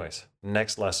 Anyways,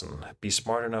 next lesson: be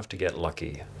smart enough to get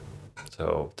lucky.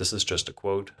 So this is just a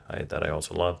quote that I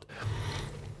also loved.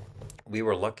 We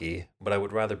were lucky, but I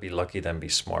would rather be lucky than be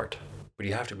smart. But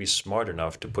you have to be smart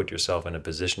enough to put yourself in a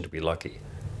position to be lucky.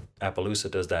 Appaloosa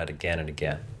does that again and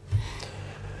again.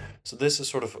 So this is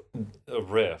sort of a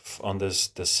riff on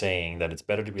this saying that it's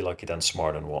better to be lucky than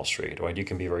smart on Wall Street, right? You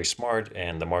can be very smart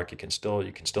and the market can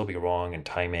still be wrong in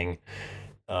timing.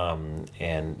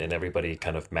 And everybody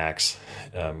kind of max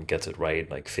gets it right,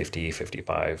 like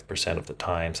 55% of the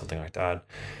time, something like that.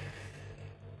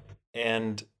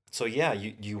 And so, yeah,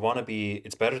 you want to be,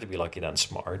 it's better to be lucky than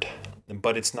smart,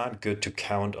 but it's not good to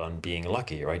count on being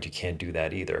lucky, right? You can't do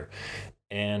that either.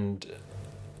 And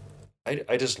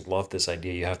I just love this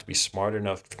idea. You have to be smart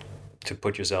enough to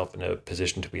put yourself in a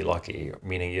position to be lucky,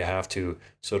 meaning you have to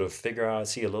sort of figure out,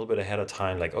 see a little bit ahead of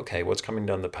time, like, okay, what's coming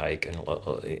down the pike, and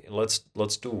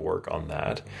let's do work on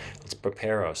that. Let's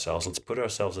prepare ourselves. Let's put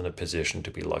ourselves in a position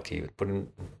to be lucky. Put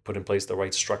in place the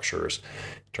right structures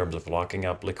in terms of locking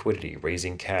up liquidity,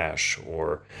 raising cash,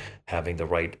 or having the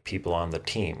right people on the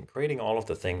team, creating all of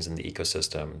the things in the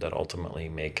ecosystem that ultimately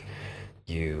make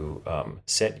you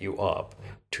set you up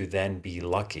to then be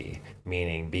lucky,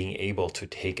 meaning being able to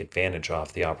take advantage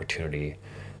of the opportunity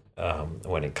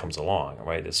when it comes along,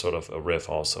 right? It's sort of a riff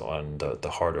also on the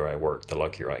harder I work, the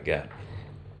luckier I get.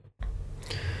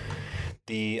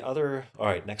 All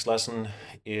right, next lesson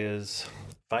is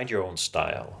find your own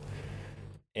style.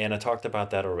 And I talked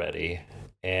about that already.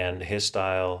 And his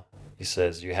style, he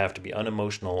says, you have to be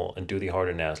unemotional and do the hard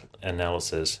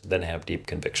analysis, then have deep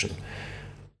conviction.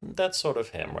 That's sort of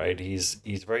him, right? He's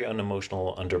very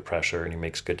unemotional under pressure, and he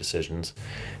makes good decisions.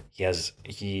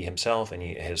 He himself and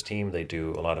his team, they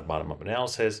do a lot of bottom-up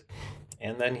analysis,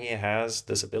 and then he has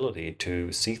this ability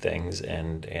to see things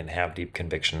and have deep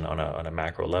conviction on a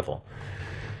macro level.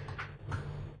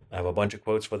 I have a bunch of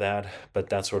quotes for that, but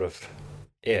that's sort of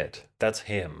it. That's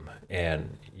him,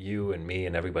 and you and me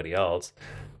and everybody else.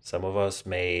 Some of us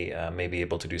may be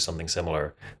able to do something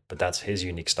similar, but that's his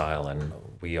unique style, and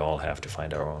we all have to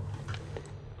find our own.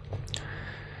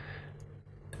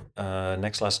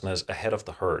 Next lesson is ahead of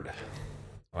the herd,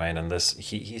 right? And this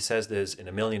he says this in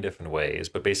a million different ways,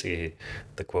 but basically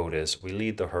the quote is, we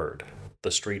lead the herd. The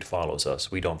street follows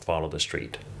us. We don't follow the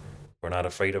street. We're not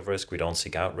afraid of risk. We don't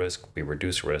seek out risk. We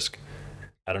reduce risk.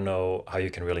 I don't know how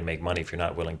you can really make money if you're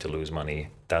not willing to lose money.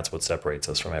 That's what separates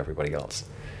us from everybody else.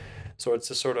 So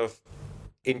it's a sort of,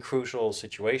 in crucial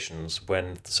situations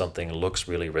when something looks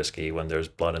really risky, when there's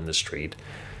blood in the street,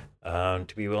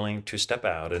 to be willing to step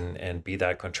out and be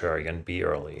that contrarian, be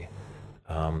early.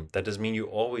 That doesn't mean you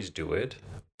always do it,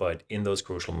 but in those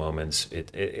crucial moments,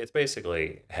 it's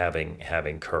basically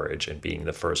having courage and being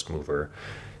the first mover.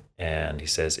 And he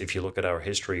says, if you look at our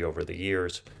history over the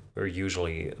years, we're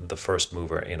usually the first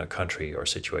mover in a country or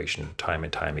situation time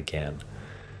and time again.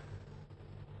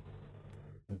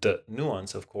 The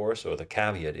nuance, of course, or the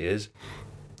caveat is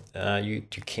you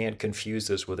can't confuse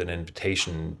this with an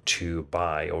invitation to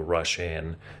buy or rush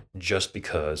in just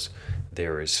because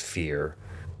there is fear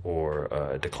or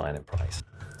a decline in price.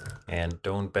 And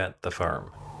don't bet the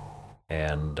firm.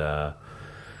 And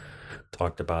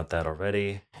talked about that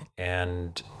already.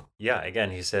 And yeah,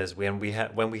 again, he says when we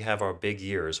have our big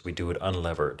years, we do it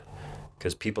unlevered.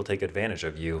 because people take advantage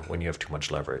of you when you have too much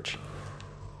leverage.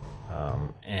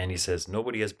 And he says,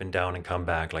 nobody has been down and come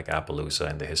back like Appaloosa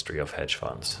in the history of hedge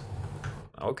funds.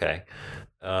 Okay.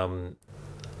 Oh,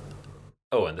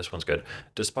 and this one's good.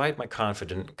 Despite my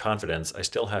confidence, I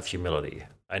still have humility.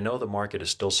 I know the market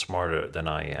is still smarter than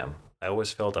I am. I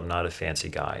always felt I'm not a fancy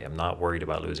guy. I'm not worried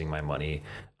about losing my money.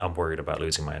 I'm worried about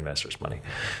losing my investors' money.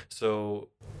 So,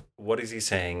 what is he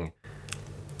saying?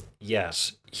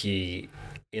 Yes,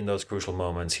 in those crucial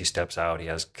moments, he steps out, he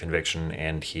has conviction,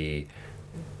 and he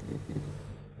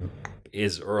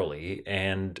is early.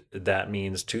 And that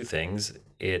means two things.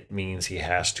 It means he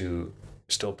has to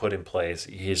still put in place,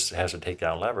 he has to take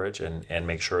down leverage and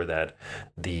make sure that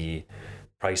the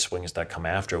price swings that come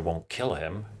after won't kill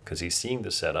him, because he's seeing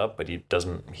the setup, but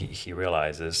he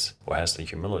realizes, or has the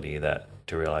humility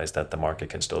to realize that the market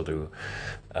can still do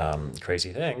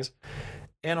crazy things.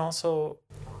 And also,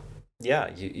 yeah,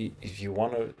 if you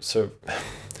want to sort of,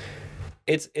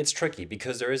 it's tricky,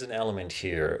 because there is an element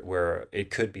here where it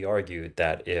could be argued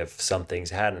that if some things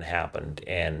hadn't happened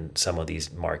and some of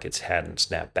these markets hadn't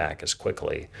snapped back as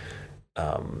quickly,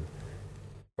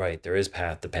 right, there is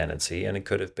path dependency, and it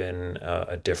could have been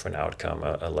a different outcome,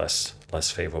 a less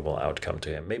favorable outcome to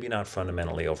him. Maybe not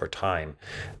fundamentally over time,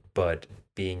 but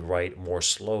being right more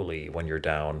slowly when you're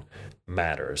down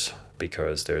matters,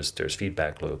 because there's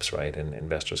feedback loops, right? And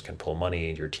investors can pull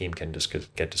money, your team can just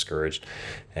get discouraged,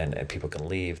 and people can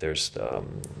leave. There's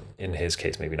in his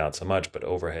case maybe not so much, but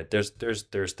overhead.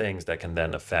 There's things that can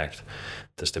then affect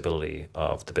the stability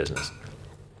of the business.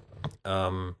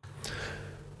 All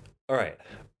right.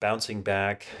 Bouncing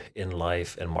back in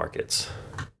life and markets.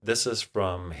 This is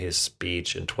from his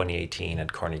speech in 2018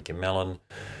 at Carnegie Mellon.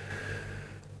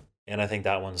 And I think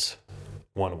that one's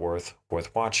one worth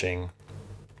watching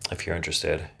if you're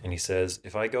interested. And he says,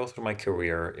 if I go through my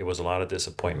career, it was a lot of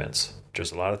disappointments.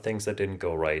 There's a lot of things that didn't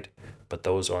go right, but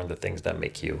those aren't the things that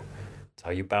make you. It's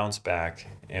how you bounce back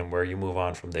and where you move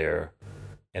on from there,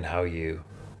 and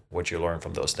what you learn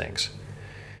from those things.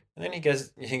 And then he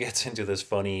gets into this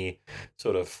funny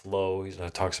sort of flow. He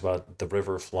talks about the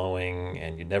river flowing,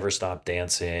 and you never stop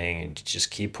dancing, and you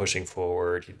just keep pushing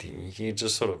forward. He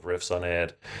just sort of riffs on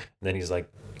it. And then he's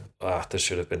like, this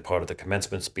should have been part of the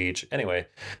commencement speech. Anyway,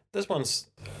 this one's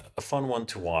a fun one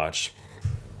to watch.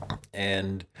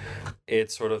 And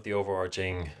it's sort of the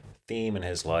overarching theme in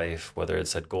his life, whether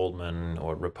it's at Goldman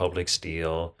or Republic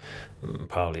Steel,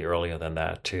 probably earlier than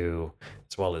that too,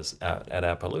 as well as at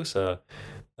Appaloosa.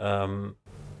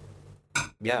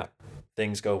 Yeah,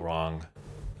 things go wrong.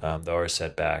 There are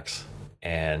setbacks,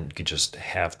 and you just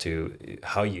have to,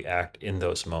 how you act in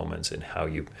those moments and how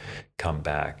you come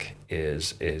back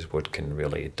is what can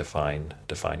really define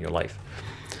your life.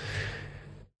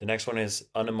 The next one is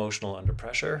unemotional under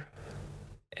pressure.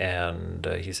 And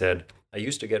he said, I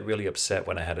used to get really upset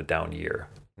when I had a down year.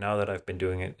 Now that I've been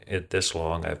doing it this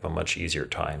long, I have a much easier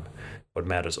time. What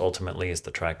matters ultimately is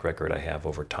the track record I have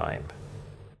over time.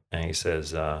 And he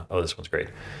says, this one's great.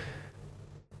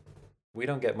 We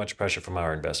don't get much pressure from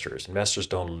our investors. Investors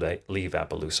don't leave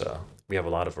Appaloosa. We have a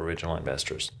lot of original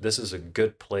investors. This is a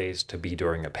good place to be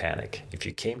during a panic. If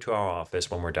you came to our office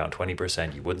when we're down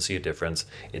 20%, you wouldn't see a difference.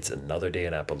 It's another day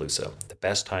at Appaloosa. The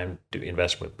best time to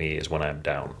invest with me is when I'm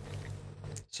down.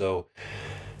 So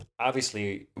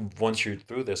obviously, once you're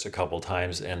through this a couple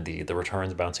times and the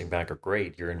returns bouncing back are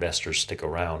great, your investors stick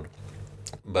around.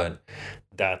 But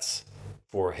that's,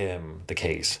 for him, the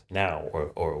case now,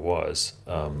 or was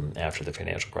after the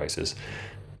financial crisis.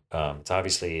 It's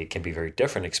obviously, it can be a very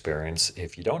different experience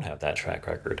if you don't have that track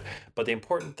record. But the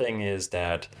important thing is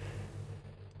that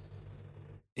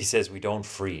he says we don't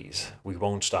freeze. We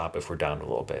won't stop if we're down a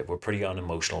little bit. We're pretty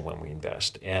unemotional when we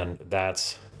invest. And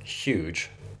that's huge,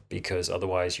 because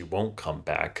otherwise you won't come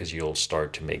back, because you'll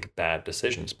start to make bad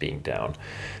decisions being down.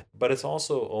 But it's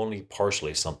also only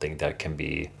partially something that can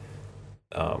be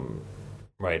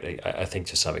right. I think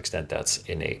to some extent that's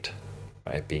innate,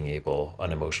 right? Being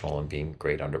unemotional and being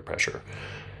great under pressure.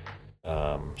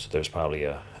 So there's probably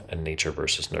a nature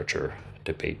versus nurture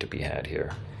debate to be had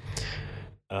here.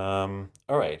 All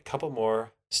right, a couple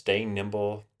more. Staying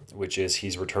nimble, which is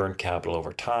he's returned capital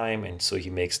over time, and so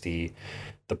he makes the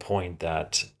point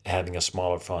that having a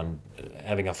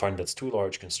fund that's too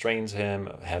large constrains him.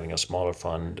 Having a smaller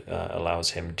fund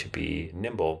allows him to be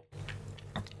nimble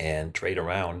and trade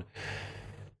around.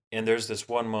 And there's this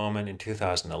one moment in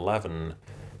 2011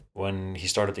 when he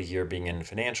started the year being in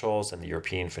financials, and the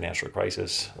European financial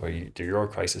crisis, or the Euro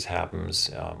crisis happens,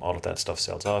 all of that stuff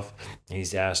sells off. And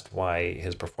he's asked why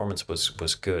his performance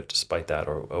was good despite that,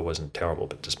 or wasn't terrible,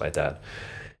 but despite that.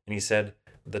 And he said,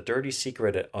 The dirty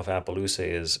secret of Appaloosa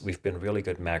is we've been really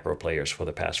good macro players for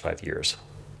the past 5 years.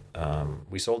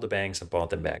 We sold the banks and bought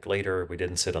them back later. We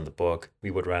didn't sit on the book.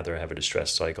 We would rather have a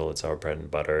distressed cycle. It's our bread and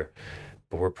butter.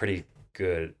 But we're pretty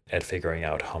good at figuring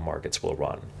out how markets will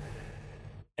run.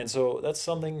 And so that's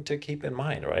something to keep in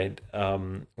mind, right?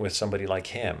 With somebody like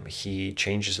him, he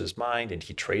changes his mind and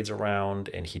he trades around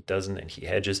and he doesn't and he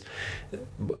hedges.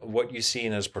 What you see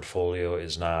in his portfolio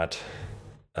is not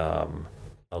a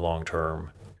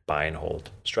long-term buy and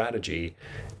hold strategy.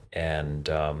 And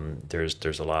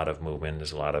there's a lot of movement.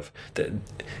 There's a lot of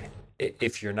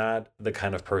if you're not the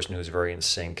kind of person who's very in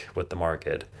sync with the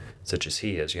market, such as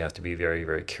he is, you have to be very,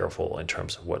 very careful in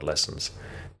terms of what lessons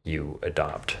you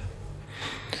adopt.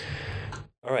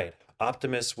 All right,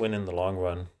 optimists win in the long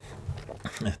run.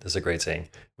 This is a great saying.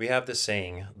 We have this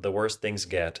saying, the worse things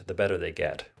get, the better they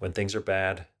get. When things are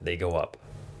bad, they go up.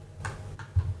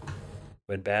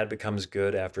 When bad becomes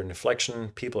good after an inflection,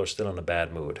 people are still in a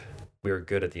bad mood. We are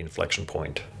good at the inflection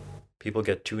point. People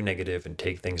get too negative and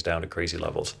take things down to crazy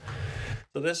levels.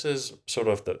 So this is sort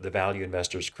of the value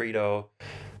investor's credo.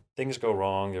 Things go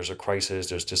wrong, there's a crisis,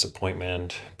 there's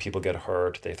disappointment, people get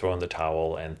hurt, they throw in the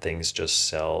towel, and things just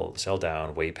sell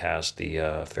down way past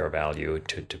the fair value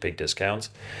to big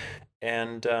discounts.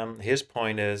 And his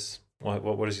point is,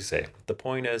 what does he say? The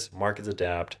point is, markets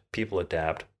adapt, people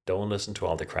adapt, don't listen to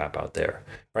all the crap out there,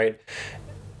 right?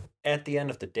 At the end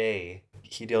of the day,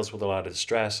 he deals with a lot of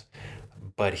distress,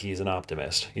 but he's an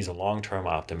optimist. He's a long-term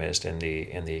optimist in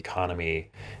the economy,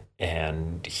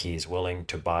 and he's willing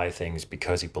to buy things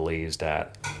because he believes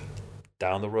that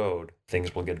down the road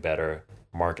things will get better,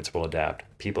 markets will adapt,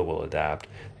 people will adapt,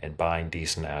 and buying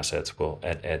decent assets will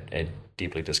at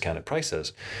deeply discounted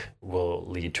prices will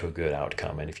lead to a good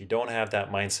outcome. And if you don't have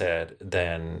that mindset,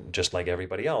 then just like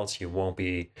everybody else, you won't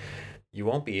be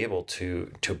able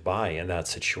to buy in that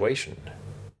situation,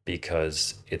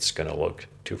 because it's going to look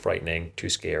too frightening, too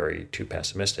scary, too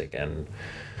pessimistic. And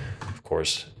of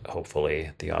course,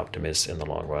 hopefully the optimists in the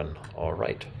long run are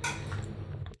right.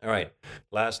 All right,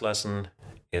 last lesson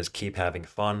is keep having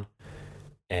fun.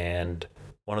 And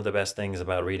one of the best things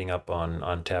about reading up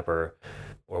on Tepper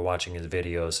or watching his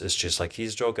videos is just like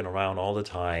he's joking around all the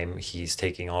time. He's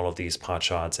taking all of these pot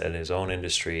shots at his own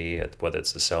industry, whether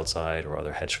it's the sell side or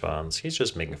other hedge funds. He's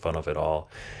just making fun of it all.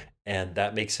 And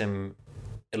that makes him,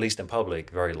 at least in public,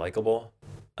 very likable.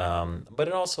 But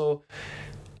it also,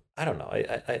 I don't know,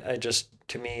 I just,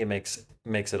 to me, it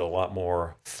makes it a lot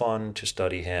more fun to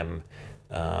study him,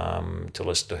 to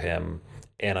listen to him.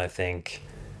 And I think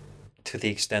to the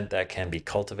extent that can be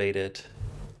cultivated,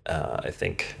 I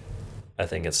think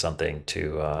it's something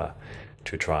to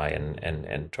try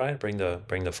and try and bring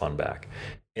the fun back.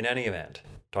 In any event,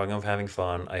 talking of having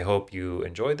fun, I hope you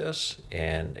enjoyed this.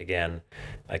 And again,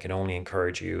 I can only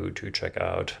encourage you to check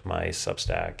out my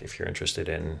Substack if you're interested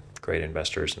in great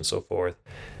investors and so forth.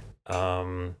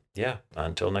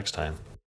 Until next time.